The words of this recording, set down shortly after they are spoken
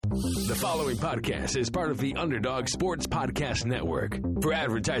The following podcast is part of the Underdog Sports Podcast Network. For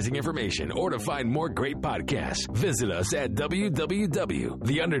advertising information or to find more great podcasts, visit us at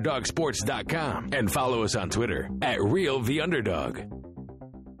www.theunderdogsports.com and follow us on Twitter at RealTheUnderdog.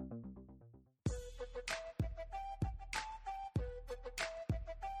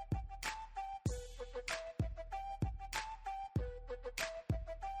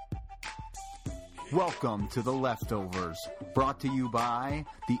 Welcome to The Leftovers, brought to you by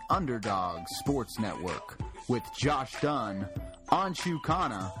the Underdog Sports Network with Josh Dunn, Anshu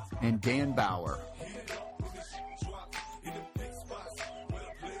and Dan Bauer.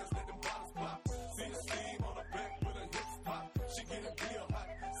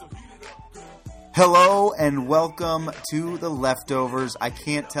 Hello and welcome to The Leftovers. I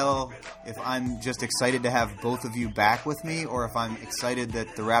can't tell if I'm just excited to have both of you back with me or if I'm excited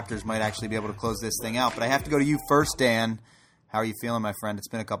that the Raptors might actually be able to close this thing out. But I have to go to you first, Dan. How are you feeling, my friend? It's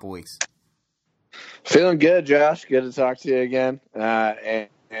been a couple weeks. Feeling good, Josh. Good to talk to you again. And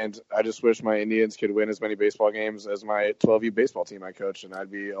I just wish my Indians could win as many baseball games as my 12U baseball team I coach, and I'd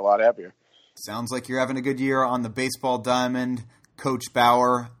be a lot happier. Sounds like you're having a good year on the baseball diamond, Coach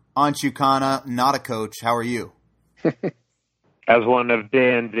Bauer. Anshu Khanna, not a coach. How are you? As one of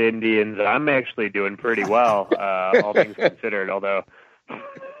Dan's Indians, I'm actually doing pretty well, all things considered, although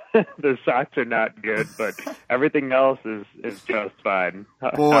the Sox are not good, but everything else is just fine.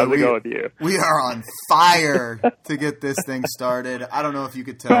 Boy, how's it go with you? We are on fire to get this thing started. I don't know if you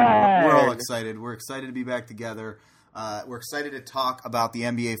could tell. We're all excited. We're excited to be back together. We're excited to talk about the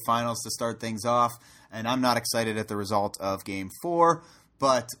NBA Finals to start things off, and I'm not excited at the result of Game 4.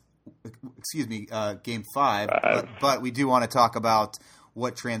 Game 5. But we do want to talk about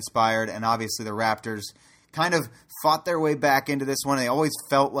what transpired, and obviously the Raptors kind of fought their way back into this one. They always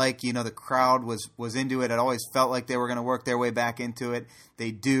felt like, the crowd was into it. It always felt like they were going to work their way back into it.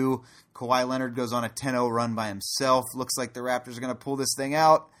 They do. Kawhi Leonard goes on a 10-0 run by himself. Looks like the Raptors are going to pull this thing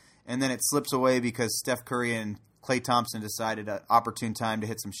out, and then it slips away because Steph Curry and Klay Thompson decided an opportune time to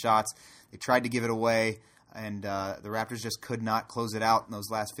hit some shots. They tried to give it away. And the Raptors just could not close it out in those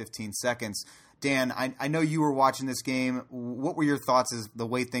last 15 seconds. Dan, I know you were watching this game. What were your thoughts as the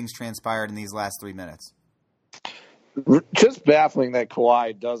way things transpired in these last 3 minutes? Just baffling that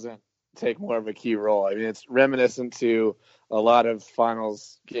Kawhi doesn't take more of a key role. I mean, it's reminiscent to a lot of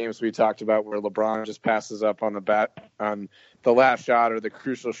finals games we talked about where LeBron just passes up on the last shot or the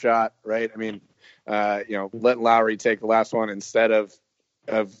crucial shot, right? I mean, let Lowry take the last one instead of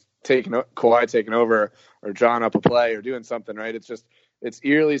Kawhi taking over or drawing up a play or doing something, right? It's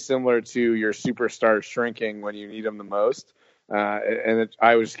eerily similar to your superstar shrinking when you need them the most.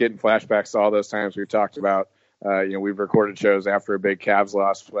 I was getting flashbacks to all those times we've talked about. We've recorded shows after a big Cavs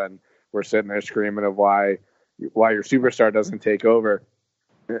loss when we're sitting there screaming of why your superstar doesn't take over.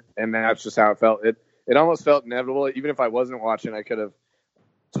 And that's just how it felt. It almost felt inevitable. Even if I wasn't watching, I could have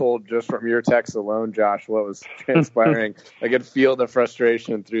told just from your text alone, Josh, what was transpiring. I could feel the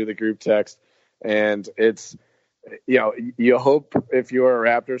frustration through the group text. And it's, you hope if you're a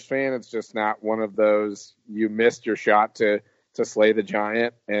Raptors fan, it's just not one of those, you missed your shot to slay the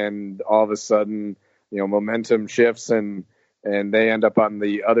giant. And all of a sudden, momentum shifts and they end up on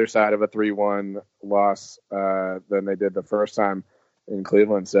the other side of a 3-1 loss than they did the first time in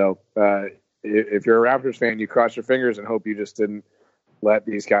Cleveland. So if you're a Raptors fan, you cross your fingers and hope you just didn't let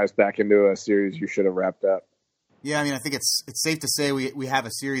these guys back into a series you should have wrapped up. Yeah, I mean, I think it's safe to say we have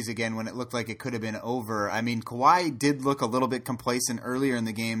a series again when it looked like it could have been over. I mean, Kawhi did look a little bit complacent earlier in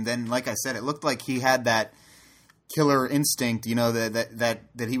the game. Then, like I said, it looked like he had that killer instinct,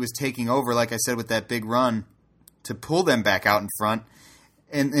 that he was taking over, like I said, with that big run to pull them back out in front.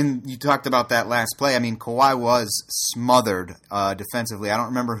 And you talked about that last play. I mean, Kawhi was smothered defensively. I don't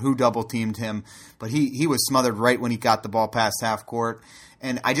remember who double-teamed him, but he was smothered right when he got the ball past half court.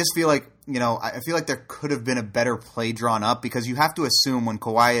 And I just feel like, I feel like there could have been a better play drawn up because you have to assume when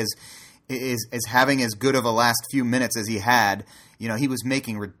Kawhi is having as good of a last few minutes as he had, he was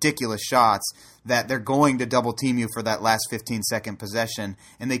making ridiculous shots, that they're going to double-team you for that last 15-second possession.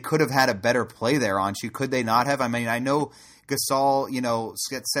 And they could have had a better play there, Anshu. Could they not have? I mean, I know Gasol,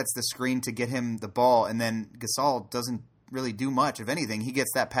 sets the screen to get him the ball, and then Gasol doesn't really do much, if anything. He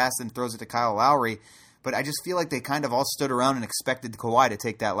gets that pass and throws it to Kyle Lowry. But I just feel like they kind of all stood around and expected Kawhi to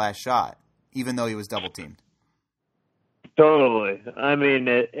take that last shot, even though he was double-teamed. Totally. I mean,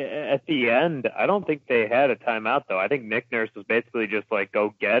 at the end, I don't think they had a timeout, though. I think Nick Nurse was basically just like,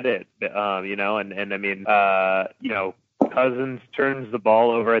 go get it, and I mean, Cousins turns the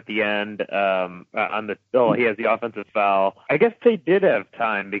ball over at the end he has the offensive foul. I guess they did have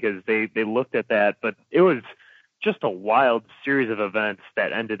time because they looked at that, but it was just a wild series of events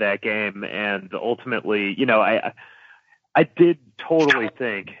that ended that game. And ultimately, I did totally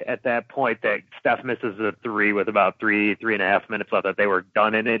think at that point that Steph misses a three with about 3.5 minutes left, that they were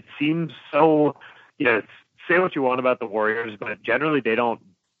done. And it seems so, say what you want about the Warriors, but generally they don't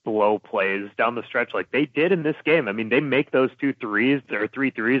blow plays down the stretch like they did in this game. I mean, they make those 3 threes,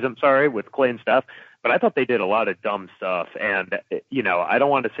 I'm sorry, with Clay and Steph, but I thought they did a lot of dumb stuff. And, I don't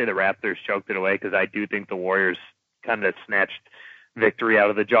want to say the Raptors choked it away, because I do think the Warriors kind of snatched victory out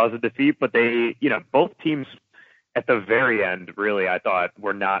of the jaws of defeat, but they, both teams at the very end, really, I thought,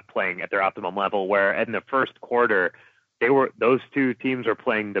 were not playing at their optimum level, where in the first quarter, those two teams are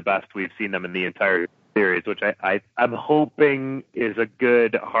playing the best we've seen them in the entire series, which I'm hoping is a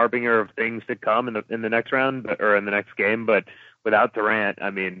good harbinger of things to come in the next round, or in the next game. But without Durant, I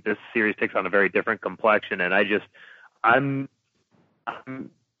mean, this series takes on a very different complexion, and I'm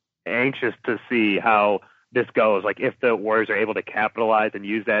anxious to see how this goes. Like, if the Warriors are able to capitalize and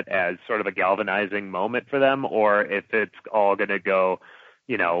use that as sort of a galvanizing moment for them, or if it's all going to go,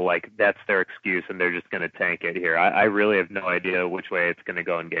 like that's their excuse and they're just going to tank it here. I really have no idea which way it's going to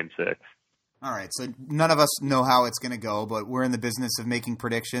go in Game 6. All right, so none of us know how it's going to go, but we're in the business of making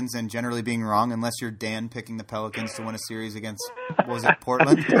predictions and generally being wrong, unless you're Dan picking the Pelicans to win a series against,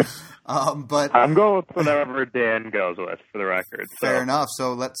 Portland? But I'm going with whatever Dan goes with, for the record. Fair enough.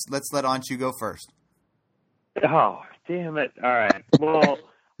 So let's let Anshu go first. Oh, damn it. All right. Well,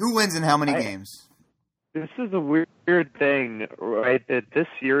 who wins in how many games? This is a weird thing, right? That this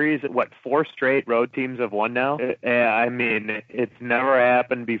series, 4 straight road teams have won now? I mean, it's never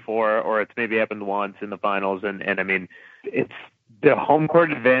happened before, or it's maybe happened once in the finals. And I mean, it's the home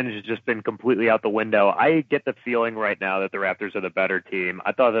court advantage has just been completely out the window. I get the feeling right now that the Raptors are the better team.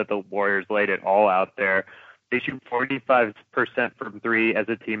 I thought that the Warriors laid it all out there. They shoot 45% from 3 as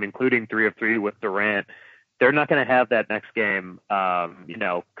a team, including 3 of 3 with Durant. They're not going to have that next game.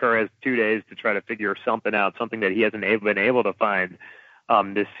 Kerr has 2 days to try to figure something out, something that he hasn't been able to find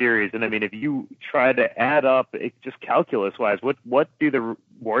this series. And I mean, if you try to add up, just calculus-wise, what do the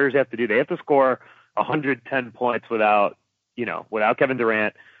Warriors have to do? They have to score 110 points without Kevin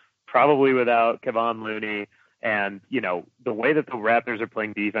Durant, probably without Kevon Looney. And, the way that the Raptors are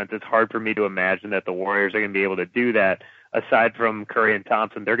playing defense, it's hard for me to imagine that the Warriors are going to be able to do that. Aside from Curry and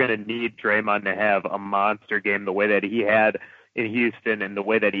Thompson, they're going to need Draymond to have a monster game the way that he had in Houston and the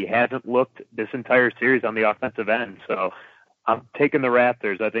way that he hasn't looked this entire series on the offensive end. So I'm taking the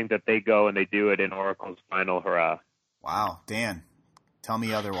Raptors. I think that they go and they do it in Oracle's final hurrah. Wow. Dan, tell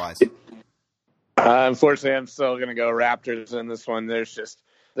me otherwise. Unfortunately, I'm still going to go Raptors in this one.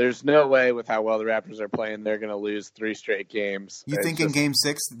 There's no way, with how well the Raptors are playing, they're going to lose 3 straight games. You think in Game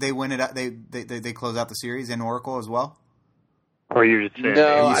 6 they win it? They close out the series in Oracle as well? Or you're just saying?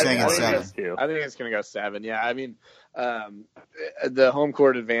 No, I think it's 7. I think it's going to go 7. Yeah, I mean, the home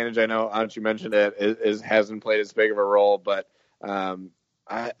court advantage. I know Anshu mentioned it hasn't played as big of a role, but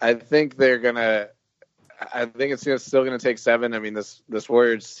I think they're gonna. I think it's still going to take 7. I mean, this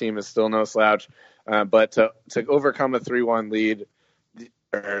Warriors team is still no slouch, but to overcome a 3-1 lead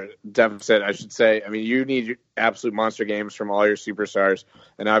or deficit, I should say. I mean, you need absolute monster games from all your superstars,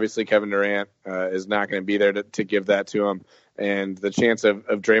 and obviously Kevin Durant is not going to be there to give that to him. And the chance of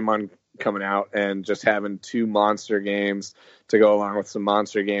Draymond coming out and just having 2 monster games to go along with some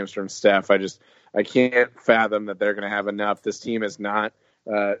monster games from Steph, I can't fathom that they're going to have enough. This team has not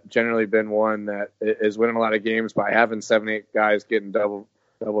generally been one that is winning a lot of games by having 7-8 guys getting double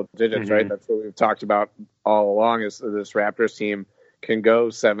digits, right? That's what we've talked about all along, is this Raptors team can go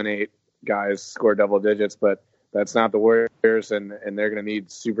 7-8 guys score double digits, but that's not the Warriors, and they're going to need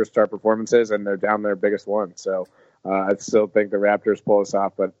superstar performances, and they're down their biggest one. So I still think the Raptors pull this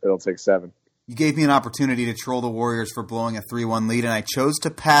off, but it'll take 7. You gave me an opportunity to troll the Warriors for blowing a 3-1 lead, and I chose to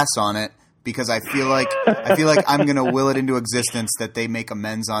pass on it because I feel like I'm going to will it into existence that they make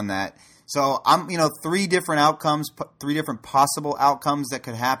amends on that. So I'm, 3 different outcomes, 3 different possible outcomes that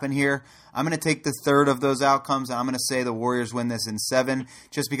could happen here. I'm going to take the third of those outcomes, and I'm going to say the Warriors win this in 7,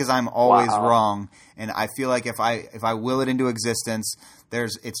 just because I'm always wrong, and I feel like if I will it into existence,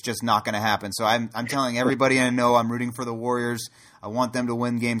 it's just not going to happen. So I'm telling everybody I know I'm rooting for the Warriors. I want them to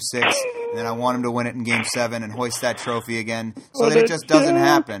win Game 6, and then I want them to win it in Game 7 and hoist that trophy again, so that it just doesn't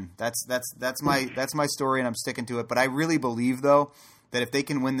happen. That's my story, and I'm sticking to it. But I really believe, though, that if they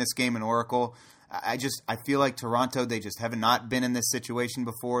can win this game in Oracle, I feel like Toronto, they just have not been in this situation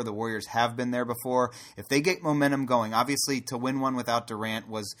before. The Warriors have been there before. If they get momentum going, obviously to win one without Durant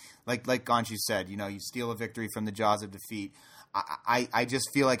was, like Anshu said, you steal a victory from the jaws of defeat. I just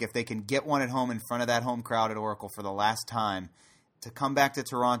feel like if they can get one at home in front of that home crowd at Oracle for the last time, to come back to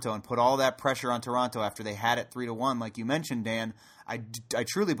Toronto and put all that pressure on Toronto after they had it 3-1, like you mentioned, Dan, I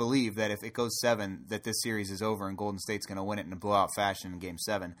truly believe that if it goes 7, that this series is over and Golden State's going to win it in a blowout fashion in Game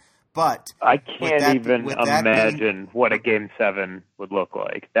 7. But I can't even imagine what a Game 7 would look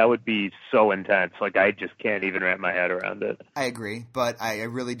like. That would be so intense. Like, I just can't even wrap my head around it. I agree, but I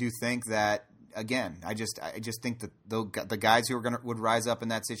really do think that, again, I just think that the guys who would rise up in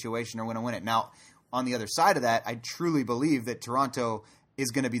that situation are going to win it. Now, on the other side of that, I truly believe that Toronto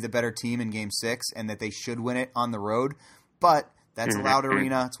is going to be the better team in Game 6 and that they should win it on the road. But that's a loud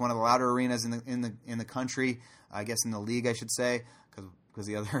arena. It's one of the louder arenas in the country. I guess in the league, I should say, because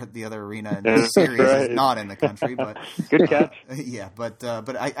the other arena in the series is not in the country. But good catch. Yeah, but I'm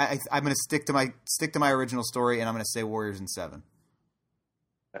going to stick to my original story, and I'm going to say Warriors in 7.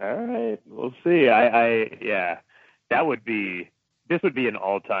 All right, we'll see. That would be. This would be an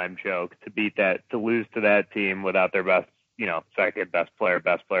all-time joke to lose to that team without their best, second best player,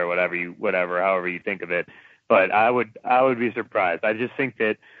 however you think of it. But I would be surprised. I just think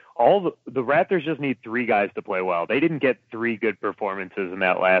that the Raptors just need 3 guys to play well. They didn't get 3 good performances in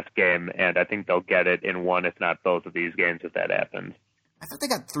that last game, and I think they'll get it in one, if not both of these games if that happens. I thought they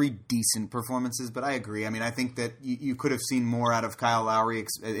got 3 decent performances, but I agree. I mean, I think that you could have seen more out of Kyle Lowry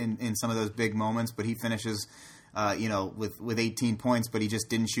in some of those big moments, but he finishes with 18 points, but he just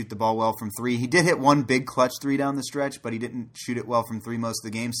didn't shoot the ball well from 3. He did hit one big clutch 3 down the stretch, but he didn't shoot it well from 3 most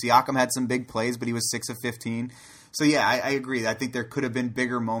of the game. Siakam had some big plays, but he was 6 of 15. So, yeah, I agree. I think there could have been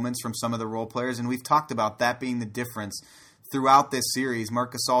bigger moments from some of the role players, and we've talked about that being the difference throughout this series.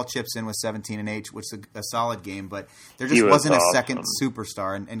 Marc Gasol chips in with 17 and 8, which is a solid game, but there just wasn't a second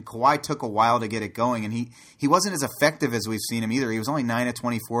superstar. And Kawhi took a while to get it going, and he wasn't as effective as we've seen him either. He was only 9 of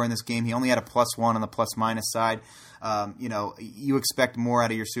 24 in this game. He only had a +1 on the plus-minus side. You expect more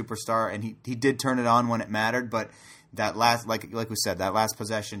out of your superstar, and he did turn it on when it mattered, but that last, like we said, that last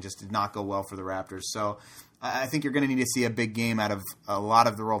possession just did not go well for the Raptors. So I think you're going to need to see a big game out of a lot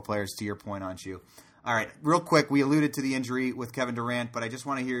of the role players, to your point, Anshu. All right, real quick, we alluded to the injury with Kevin Durant, but I just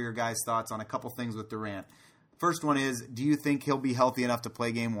want to hear your guys' thoughts on a couple things with Durant. First one is, do you think he'll be healthy enough to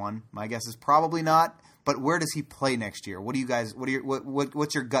play Game 1? My guess is probably not, but where does he play next year?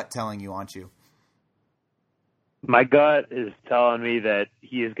 What's your gut telling you, Anshu? My gut is telling me that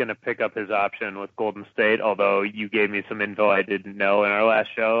he is going to pick up his option with Golden State, although you gave me some info I didn't know in our last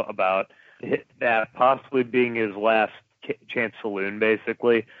show about that possibly being his last chance saloon,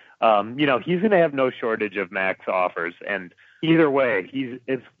 basically. He's going to have no shortage of max offers, and either way,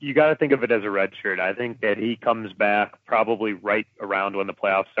 you got to think of it as a red shirt. I think that he comes back probably right around when the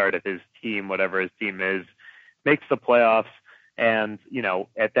playoffs start if his team, whatever his team is, makes the playoffs. And,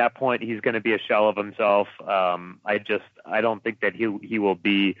 at that point, he's going to be a shell of himself. I don't think that he will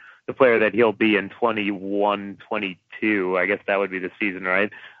be the player that he'll be in 21, 22. I guess that would be the season, right?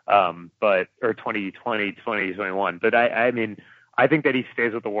 Or 2020, 2021. But I think that he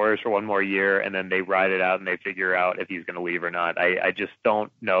stays with the Warriors for one more year, and then they ride it out and they figure out if he's going to leave or not. I just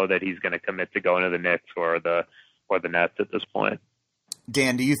don't know that he's going to commit to going to the Knicks or the Nets at this point.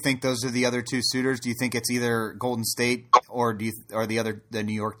 Dan, do you think those are the other 2 suitors? Do you think it's either Golden State or the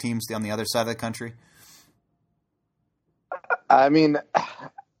New York teams on the other side of the country? I mean,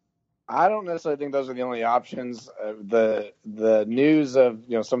 I don't necessarily think those are the only options. The news of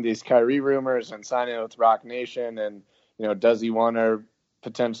some of these Kyrie rumors and signing with Rock Nation, and does he want to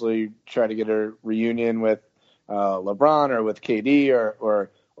potentially try to get a reunion with LeBron or with KD or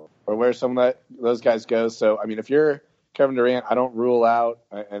where some of those guys go? So I mean, if you're Kevin Durant, I don't rule out,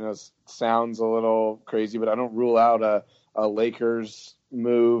 and it sounds a little crazy, but I don't rule out a Lakers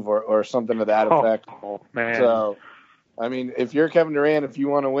move or something to that effect. Oh, man. So, I mean, if you're Kevin Durant, if you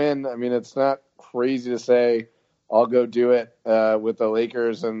want to win, I mean, it's not crazy to say, I'll go do it with the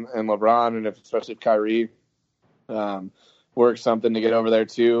Lakers and LeBron, and especially if Kyrie works something to get over there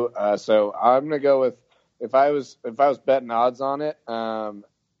too. So I'm going to go with, if I was betting odds on it,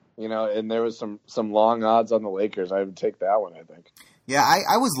 and there was some long odds on the Lakers, I would take that one, I think. Yeah,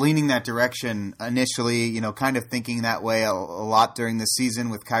 I was leaning that direction initially, kind of thinking that way a lot during the season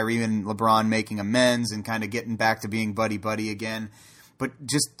with Kyrie and LeBron making amends and kind of getting back to being buddy-buddy again. But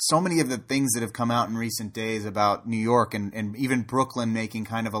just so many of the things that have come out in recent days about New York and even Brooklyn making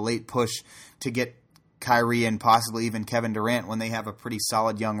kind of a late push to get Kyrie and possibly even Kevin Durant when they have a pretty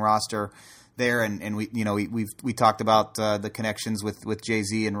solid young roster there, and we talked about the connections with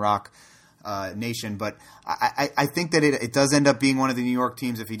Jay-Z and Rock Nation, but I think that it does end up being one of the New York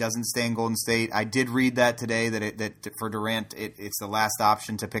teams if he doesn't stay in Golden State. I did read that today that for Durant it's the last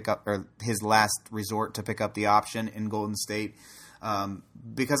option to pick up, or his last resort to pick up the option in Golden State.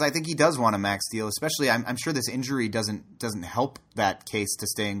 because I think he does want a max deal. Especially, I'm sure this injury doesn't help that case to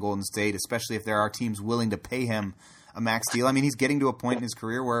stay in Golden State, especially if there are teams willing to pay him a max deal. I mean, he's getting to a point in his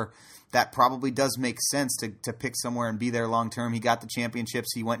career where that probably does make sense to pick somewhere and be there long term. He got the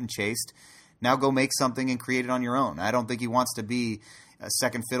championships he went and chased. Now go make something and create it on your own. I don't think he wants to be a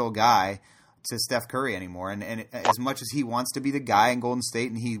second fiddle guy to Steph Curry anymore. And as much as he wants to be the guy in Golden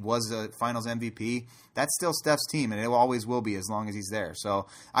State and he was a Finals MVP, that's still Steph's team, and it always will be as long as he's there. So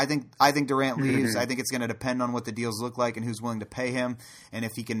I think Durant leaves. I think it's going to depend on what the deals look like and who's willing to pay him, and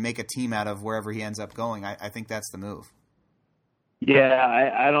if he can make a team out of wherever he ends up going. I think that's the move.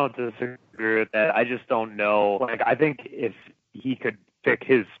 Yeah, I don't disagree with that. I just don't know. Like, I think if he could pick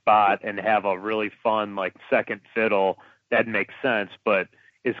his spot and have a really fun, like, second fiddle, that makes sense. But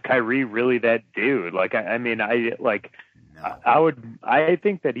is Kyrie really that dude? Like, I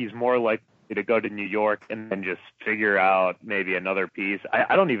think that he's more likely to go to New York and then just figure out maybe another piece.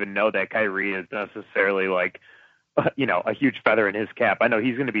 I don't even know that Kyrie is necessarily like, a huge feather in his cap. I know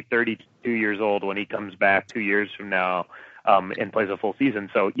he's going to be 32 years old when he comes back 2 years from now. And plays a full season.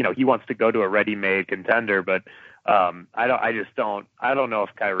 So, he wants to go to a ready-made contender, but I don't know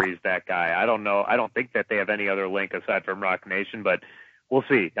if Kyrie's that guy. I don't know. I don't think that they have any other link aside from Rock Nation, but we'll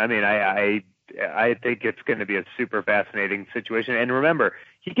see. I mean, I think it's going to be a super fascinating situation. And remember,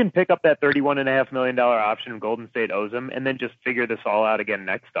 he can pick up that $31.5 million option Golden State owes him and then just figure this all out again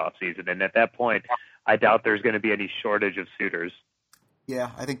next offseason. And at that point, I doubt there's going to be any shortage of suitors.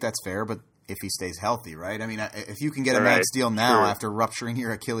 Yeah, I think that's fair, but if he stays healthy, right? I mean, if you can get a max deal now after rupturing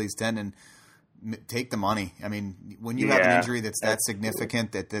your Achilles tendon, take the money. I mean, when you have an injury that's that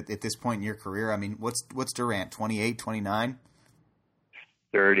significant that at this point in your career, I mean, what's Durant, 28, 29?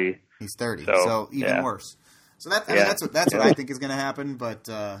 30. He's 30, so even worse. So that's what I think is going to happen. But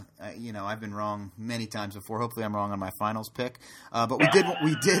I've been wrong many times before. Hopefully, I'm wrong on my finals pick. But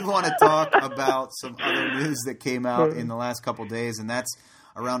we did want to talk about some other news that came out in the last couple of days, and that's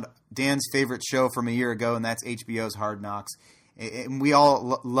around Dan's favorite show from a year ago, and that's HBO's Hard Knocks. And we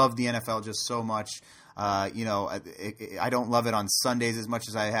all love the NFL just so much. I don't love it on Sundays as much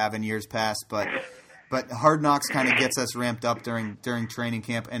as I have in years past, but Hard Knocks kind of gets us ramped up during training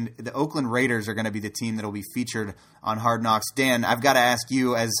camp. And the Oakland Raiders are going to be the team that will be featured on Hard Knocks. Dan, I've got to ask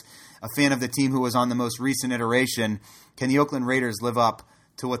you, as a fan of the team who was on the most recent iteration, can the Oakland Raiders live up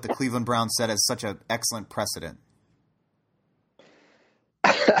to what the Cleveland Browns set as such an excellent precedent?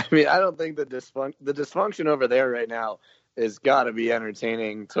 I mean, I don't think the dysfunction over there right now is got to be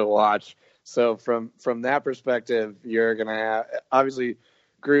entertaining to watch. So from that perspective, you're going to have – obviously,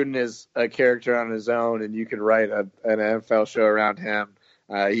 Gruden is a character on his own, and you can write an NFL show around him.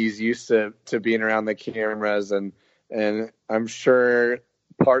 He's used to being around the cameras, and I'm sure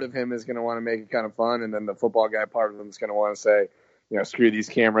part of him is going to want to make it kind of fun, and then the football guy part of him is going to want to say, screw these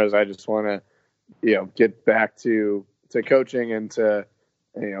cameras. I just want to, get back to coaching and to –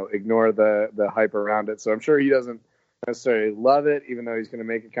 ignore the hype around it. So I'm sure he doesn't necessarily love it, even though he's going to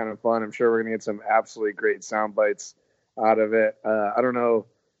make it kind of fun. I'm sure we're going to get some absolutely great sound bites out of it. I don't know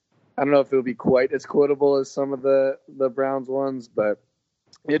if it'll be quite as quotable as some of the Browns ones, but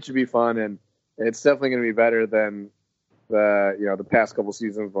it should be fun, and it's definitely going to be better than the past couple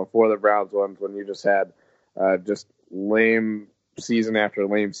seasons before the Browns ones, when you just had just lame season after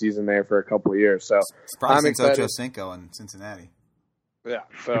lame season there for a couple of years. So I'm excited. Ocho Cinco in Cincinnati. Yeah,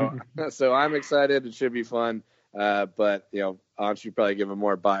 so I'm excited. It should be fun. But Anshu should probably give a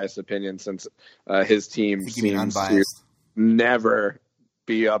more biased opinion since his team seems to never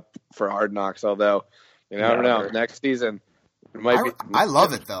be up for Hard Knocks. Although I don't know, next season it might be. I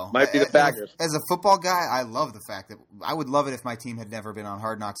love it though. Might be the Packers. As a football guy, I love the fact that I would love it if my team had never been on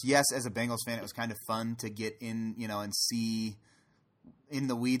Hard Knocks. Yes, as a Bengals fan, it was kind of fun to get in, and see in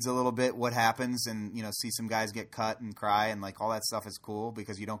the weeds a little bit what happens, and see some guys get cut and cry, and like all that stuff is cool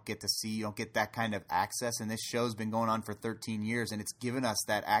because you don't get that kind of access. And this show's been going on for 13 years, and it's given us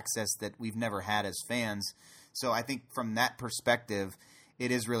that access that we've never had as fans. So I think from that perspective,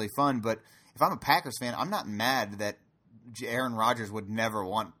 it is really fun. But if I'm a Packers fan, I'm not mad that Aaron Rodgers would never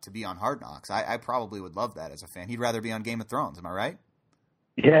want to be on Hard Knocks. I probably would love that as a fan. He'd rather be on Game of Thrones. Am I right?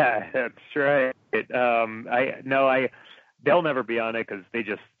 Yeah, that's right. They'll never be on it because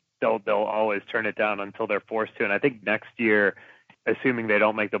they'll always turn it down until they're forced to. And I think next year, assuming they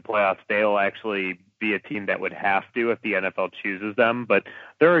don't make the playoffs, they'll actually be a team that would have to if the NFL chooses them. But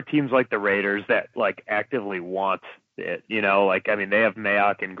there are teams like the Raiders that like actively want it. They have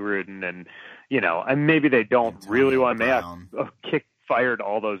Mayock and Gruden, and and maybe they don't really want Mayock kick fired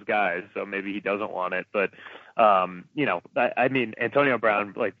all those guys, so maybe he doesn't want it. But I mean, Antonio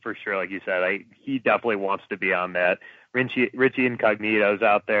Brown, like for sure, like you said, he definitely wants to be on that. Richie Incognito's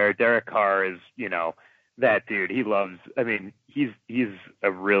out there. Derek Carr is, that dude. He loves. I mean, he's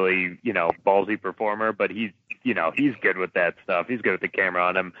a really ballsy performer, but he's good with that stuff. He's good with the camera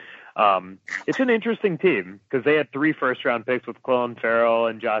on him. It's an interesting team because they had 3 first-round picks with Clelin Ferrell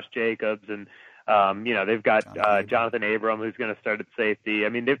and Josh Jacobs, and they've got Jonathan Abram, who's going to start at safety. I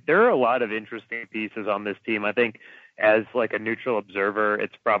mean, there are a lot of interesting pieces on this team. I think as like a neutral observer,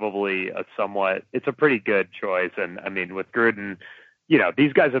 it's probably it's a pretty good choice. And I mean, with Gruden,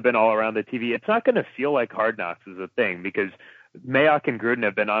 these guys have been all around the TV. It's not going to feel like Hard Knocks is a thing because Mayock and Gruden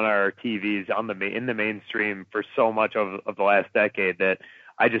have been on our TVs in the mainstream for so much of the last decade that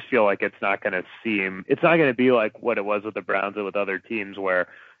I just feel like it's not going to be like what it was with the Browns and with other teams where,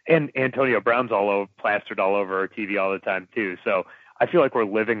 and Antonio Brown's plastered all over our TV all the time too. So I feel like we're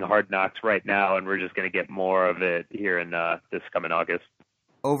living Hard Knocks right now, and we're just going to get more of it here in this coming August.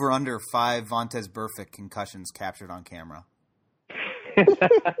 Over under 5 Vontaze Burfict concussions captured on camera.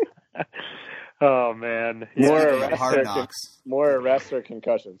 Oh man! More arrests or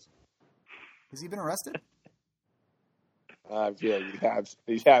concussions. Has he been arrested? I feel like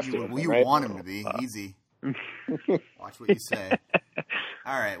he has to. Well, you right? want him to be easy. Watch what you say.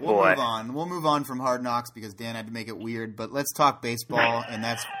 All right, we'll move on. We'll move on from Hard Knocks because Dan had to make it weird. But let's talk baseball, and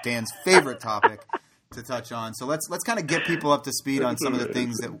that's Dan's favorite topic to touch on. So let's kind of get people up to speed on some of the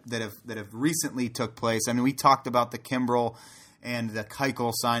things that have recently took place. I mean, we talked about the Kimbrel and the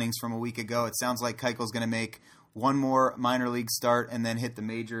Keuchel signings from a week ago. It sounds like Keuchel's going to make one more minor league start and then hit the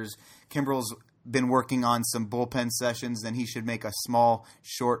majors. Kimbrel's been working on some bullpen sessions. Then he should make a small,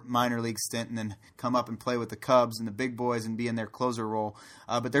 short minor league stint and then come up and play with the Cubs and the big boys and be in their closer role.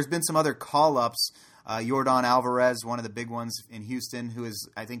 But there's been some other call-ups. Yordan Alvarez, one of the big ones in Houston, who is,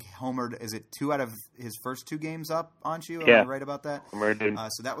 I think, homered. Is it 2 out of his first 2 games up, Anshu? Yeah. Am I right about that?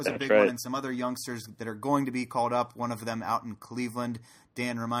 So that was a big right. one. And some other youngsters that are going to be called up, one of them out in Cleveland.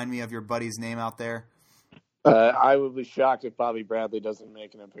 Dan, remind me of your buddy's name out there. I would be shocked if Bobby Bradley doesn't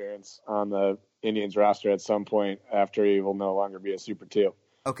make an appearance on the Indians roster at some point after he will no longer be a Super 2.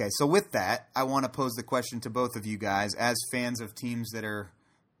 Okay, so with that, I want to pose the question to both of you guys as fans of teams that are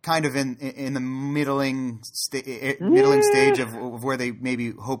kind of in the middling stage of where they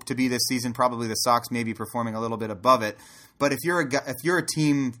maybe hope to be this season. Probably the Sox may be performing a little bit above it. But if you're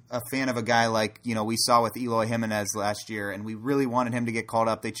a fan of a guy like we saw with Eloy Jimenez last year, and we really wanted him to get called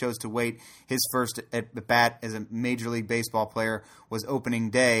up, they chose to wait. His first at bat as a Major League Baseball player was opening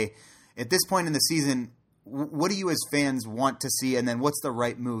day. At this point in the season, what do you as fans want to see, and then what's the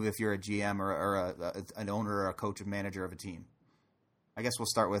right move if you're a GM or an owner or a coach or manager of a team? I guess we'll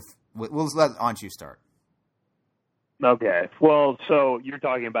start with we'll let Anshu start. Okay. Well, so you're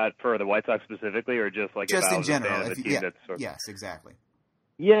talking about for the White Sox specifically, or just like just in general? Yes, exactly.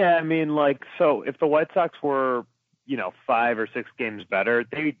 Yeah, I mean, so if the White Sox were 5 or 6 games better,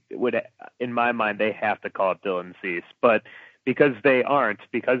 they would, in my mind, they have to call up Dylan Cease, but because they aren't,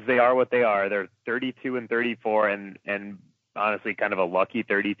 because they are what they are, they're 32-34, and honestly, kind of a lucky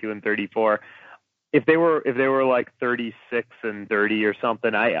 32-34. If they were like 36-30 or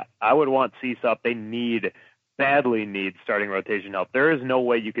something, I would want Cease up. They badly need starting rotation help. There is no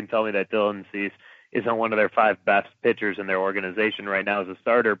way you can tell me that Dylan Cease isn't one of their 5 best pitchers in their organization right now as a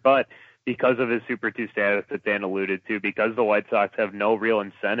starter, but because of his Super 2 status that Dan alluded to, because the White Sox have no real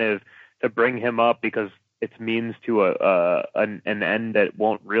incentive to bring him up because it's means to an end that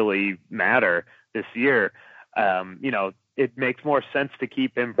won't really matter this year, it makes more sense to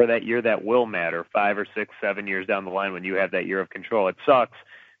keep him for that year that will matter 5 or 6, 7 years down the line when you have that year of control. It sucks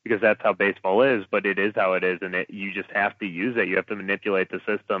because that's how baseball is, but it is how it is, and you just have to use it. You have to manipulate the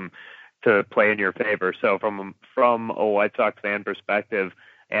system to play in your favor. So from a White Sox fan perspective,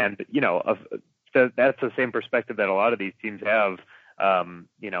 and that's the same perspective that a lot of these teams have.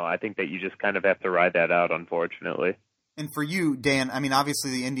 I think that you just kind of have to ride that out, unfortunately. And for you, Dan, I mean,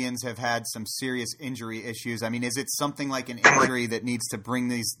 obviously the Indians have had some serious injury issues. I mean, is it something like an injury that needs to bring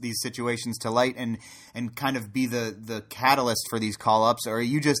these situations to light and kind of be the catalyst for these call-ups? Or are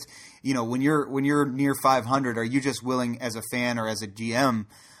you just, when you're near 500, are you just willing as a fan or as a GM,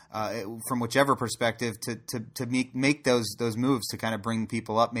 from whichever perspective, to make those moves to kind of bring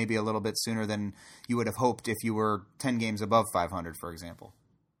people up maybe a little bit sooner than you would have hoped if you were 10 games above 500, for example?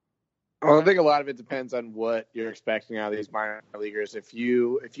 Well, I think a lot of it depends on what you're expecting out of these minor leaguers. If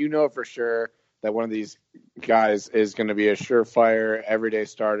you know for sure that one of these guys is going to be a surefire, everyday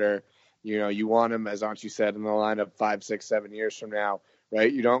starter, you want him, as Anshu said, in the lineup 5, 6, 7 years from now,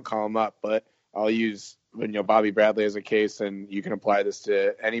 right? You don't call him up, but I'll use Bobby Bradley is a case, and you can apply this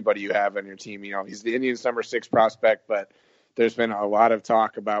to anybody you have on your team. He's the Indians' number 6 prospect, but there's been a lot of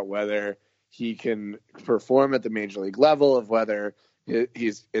talk about whether he can perform at the major league level, of whether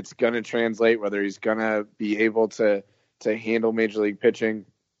it's going to translate, whether he's going to be able to handle major league pitching.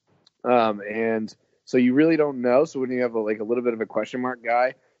 And so you really don't know. So when you have a little bit of a question mark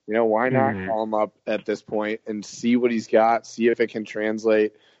guy, why not call him up at this point and see what he's got, see if it can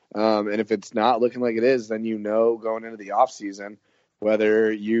translate. And if it's not looking like it is, then going into the offseason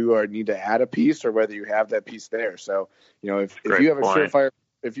whether you need to add a piece or whether you have that piece there. So, if you have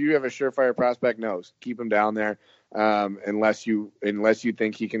a surefire prospect, keep him down there unless you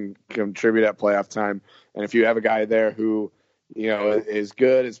think he can contribute at playoff time. And if you have a guy there who is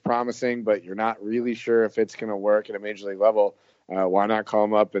good, is promising, but you're not really sure if it's going to work at a major league level, why not call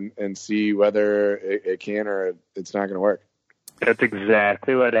him up and see whether it can or it's not going to work? That's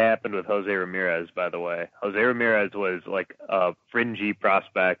exactly what happened with Jose Ramirez, by the way. Jose Ramirez was like a fringy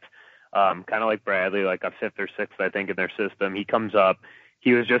prospect, kind of like Bradley, like a 5th or 6th, I think, in their system. He comes up.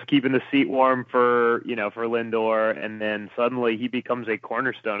 He was just keeping the seat warm for Lindor, and then suddenly he becomes a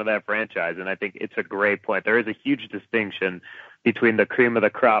cornerstone of that franchise. And I think it's a great point. There is a huge distinction between the cream of the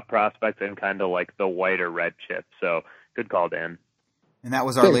crop prospects and kind of like the white or red chip. So good call, Dan. And that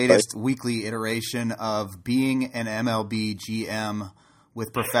was our latest weekly iteration of being an MLB GM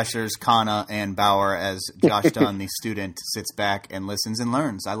with Professors Kana and Bauer as Josh Dunn, the student, sits back and listens and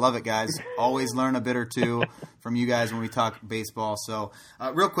learns. I love it, guys. Always learn a bit or two from you guys when we talk baseball. So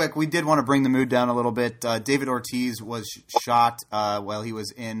real quick, we did want to bring the mood down a little bit. David Ortiz was shot while he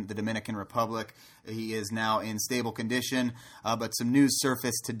was in the Dominican Republic. He is now in stable condition, but some news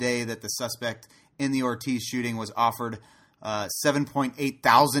surfaced today that the suspect in the Ortiz shooting was offered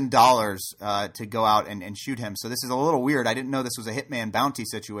 $7,800 to go out and shoot him. So this is a little weird. I didn't know this was a hitman bounty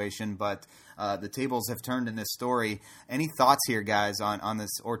situation, but the tables have turned in this story. Any thoughts here, guys, on this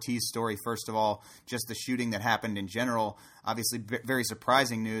Ortiz story? First of all, just the shooting that happened in general. Obviously, very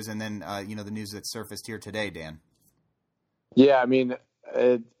surprising news, and then the news that surfaced here today, Dan. Yeah, I mean,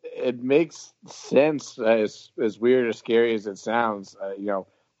 it makes sense, as weird or scary as it sounds.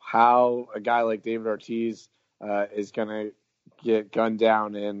 How a guy like David Ortiz is going to get gunned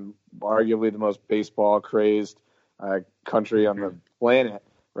down in arguably the most baseball-crazed country on the planet,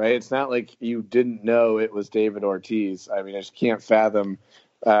 right? It's not like you didn't know it was David Ortiz. I mean, I just can't fathom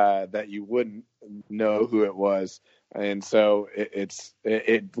that you wouldn't know who it was. And so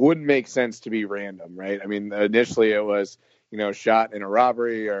it wouldn't make sense to be random, right? I mean, initially it was, shot in a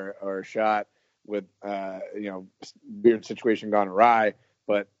robbery or shot with, weird situation gone awry.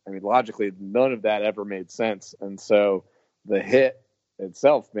 But, I mean, logically, none of that ever made sense. And so the hit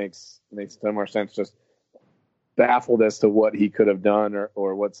itself makes a ton more sense, just baffled as to what he could have done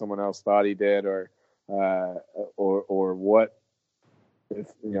or what someone else thought he did or what if,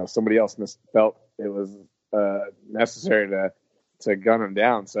 somebody else felt it was necessary to gun him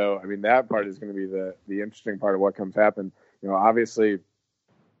down. So, I mean, that part is going to be the interesting part of what comes happen. Obviously,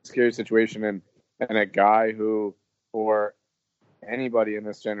 scary situation and a guy who, for anybody in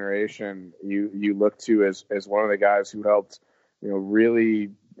this generation you look to as one of the guys who helped really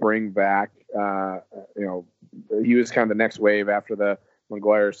bring back he was kind of the next wave after the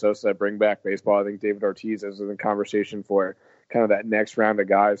McGuire Sosa bring back baseball. I think David Ortiz is in conversation for kind of that next round of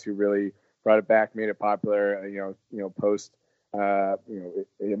guys who really brought it back, made it popular. Post I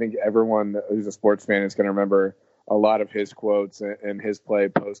think everyone who's a sports fan is going to remember a lot of his quotes and his play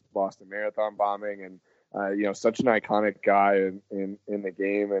post Boston Marathon bombing, and such an iconic guy in the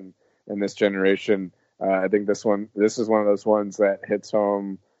game and in this generation. I think this is one of those ones that hits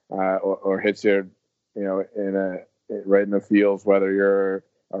home or hits you, right in the feels, whether you're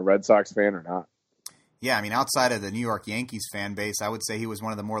a Red Sox fan or not. Yeah, I mean, outside of the New York Yankees fan base, I would say he was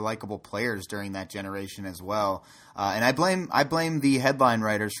one of the more likable players during that generation as well. And I blame the headline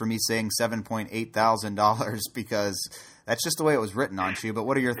writers for me saying $7,800 because that's just the way it was written, Anshu. But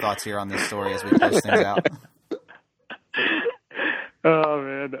what are your thoughts here on this story as we close things out? Oh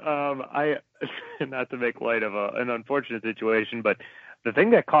man, I not to make light of an unfortunate situation, but the thing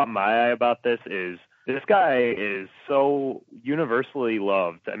that caught my eye about this is this guy is so universally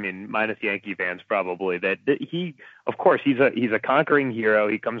loved. I mean, minus Yankee fans probably. That he, of course, he's a conquering hero.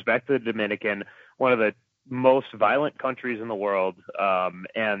 He comes back to the Dominican, one of the most violent countries in the world,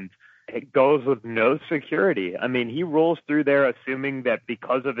 and it goes with no security. I mean, he rolls through there assuming that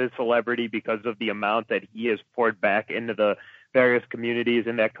because of his celebrity, because of the amount that he has poured back into the various communities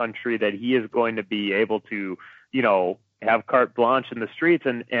in that country, that he is going to be able to, have carte blanche in the streets.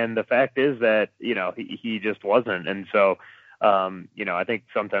 And the fact is that, he just wasn't. And so I think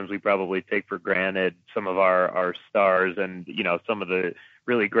sometimes we probably take for granted some of our stars and, some of the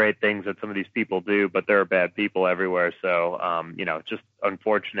really great things that some of these people do, but there are bad people everywhere. So, it's just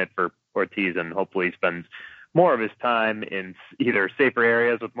unfortunate for Ortiz, and hopefully he spends more of his time in either safer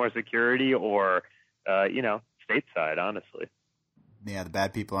areas with more security or, stateside, honestly. Yeah, the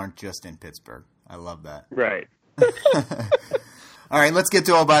bad people aren't just in Pittsburgh. I love that. Right. All right, let's get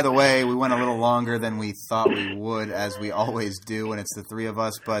to, oh, by the way, we went a little longer than we thought we would, as we always do when it's the three of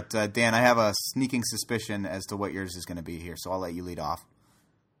us. But, Dan, I have a sneaking suspicion as to what yours is going to be here, so I'll let you lead off.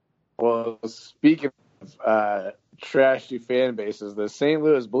 Well, speaking of trashy fan bases, the St.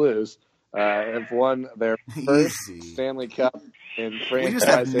 Louis Blues have won their first Stanley Cup in franchise We just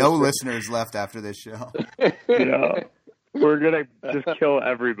have no history. listeners left after this show. Yeah. We're going to just kill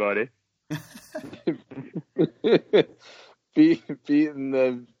everybody. Beating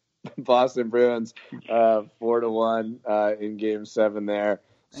the Boston Bruins 4-1 in Game 7 there.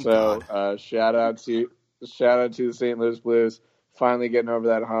 Thank So God. shout out to the St. Louis Blues finally getting over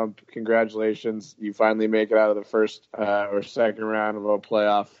that hump. Congratulations, you finally make it out of the first or second round of a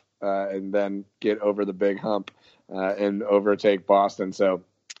playoff, and then get over the big hump and overtake Boston. So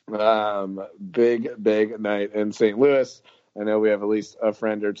big night in St. Louis. I know we have at least a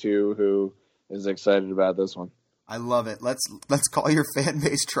friend or two who is excited about this one. I love it. Let's call your fan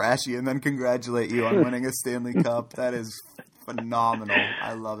base trashy and then congratulate you on winning a Stanley Cup. That is phenomenal.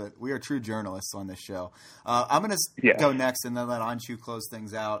 I love it. We are true journalists on this show. I'm going to go next and then let Anshu close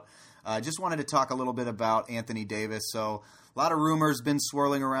things out. Just wanted to talk a little bit about Anthony Davis. So a lot of rumors been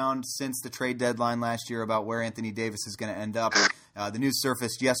swirling around since the trade deadline last year about where Anthony Davis is going to end up. The news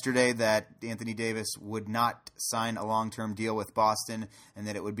surfaced yesterday that Anthony Davis would not sign a long-term deal with Boston and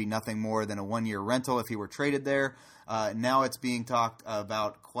that it would be nothing more than a one-year rental if he were traded there. Now it's being talked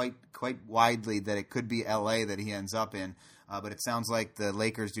about quite widely that it could be L.A. that he ends up in. But it sounds like the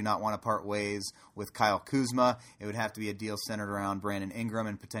Lakers do not want to part ways with Kyle Kuzma. It would have to be a deal centered around Brandon Ingram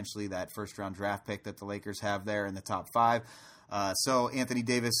and potentially that first-round draft pick that the Lakers have there in the top 5. So Anthony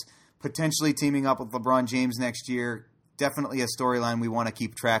Davis potentially teaming up with LeBron James next year. Definitely a storyline we want to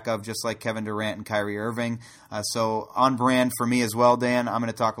keep track of, just like Kevin Durant and Kyrie Irving. So on brand for me as well, Dan. I'm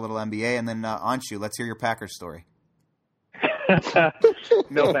going to talk a little NBA, and then Anshu, let's hear your Packers story.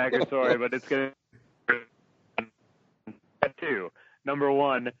 No Packers story, but it's going to two. Number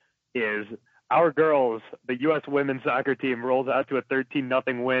one is our girls, the U.S. women's soccer team, rolls out to a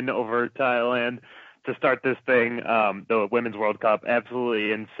 13-0 win over Thailand to start this thing, the Women's World Cup.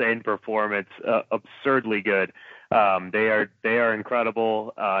 Absolutely insane performance, absurdly good. They are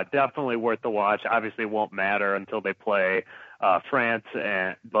incredible. Definitely worth the watch. Obviously, it won't matter until they play France,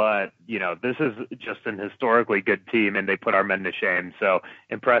 but this is just an historically good team, and they put our men to shame. So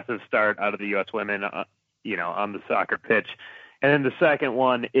impressive start out of the U.S. women, on the soccer pitch. And then the second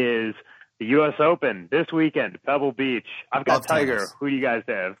one is the U.S. Open this weekend, Pebble Beach. I've got Tiger. Tennis. Who do you guys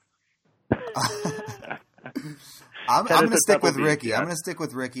have? I'm going to stick with Beach, Ricky. yeah. I'm going to stick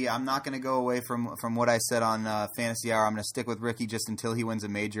with Ricky. I'm not going to go away from what I said on Fantasy Hour. I'm going to stick with Ricky just until he wins a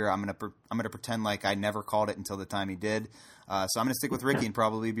major. I'm going to pretend like I never called it until the time he did. So I'm going to stick with Ricky and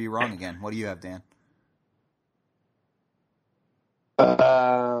probably be wrong again. What do you have, Dan?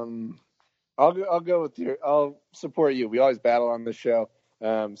 I'll go with you. I'll support you. We always battle on this show.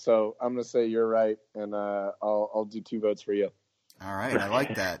 So I'm going to say you're right, and I'll do 2 votes for you. All right, I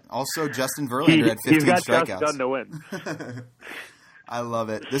like that. Also, Justin Verlander had 15 He's got strikeouts. just done to win. I love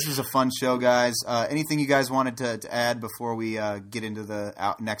it. This was a fun show, guys. Anything you guys wanted to add before we get into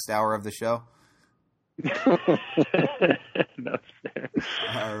the next hour of the show? No, sir.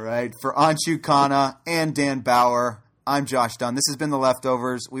 All right. For Anshu Khanna and Dan Bauer, I'm Josh Dunn. This has been The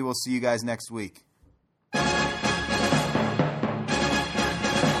Leftovers. We will see you guys next week.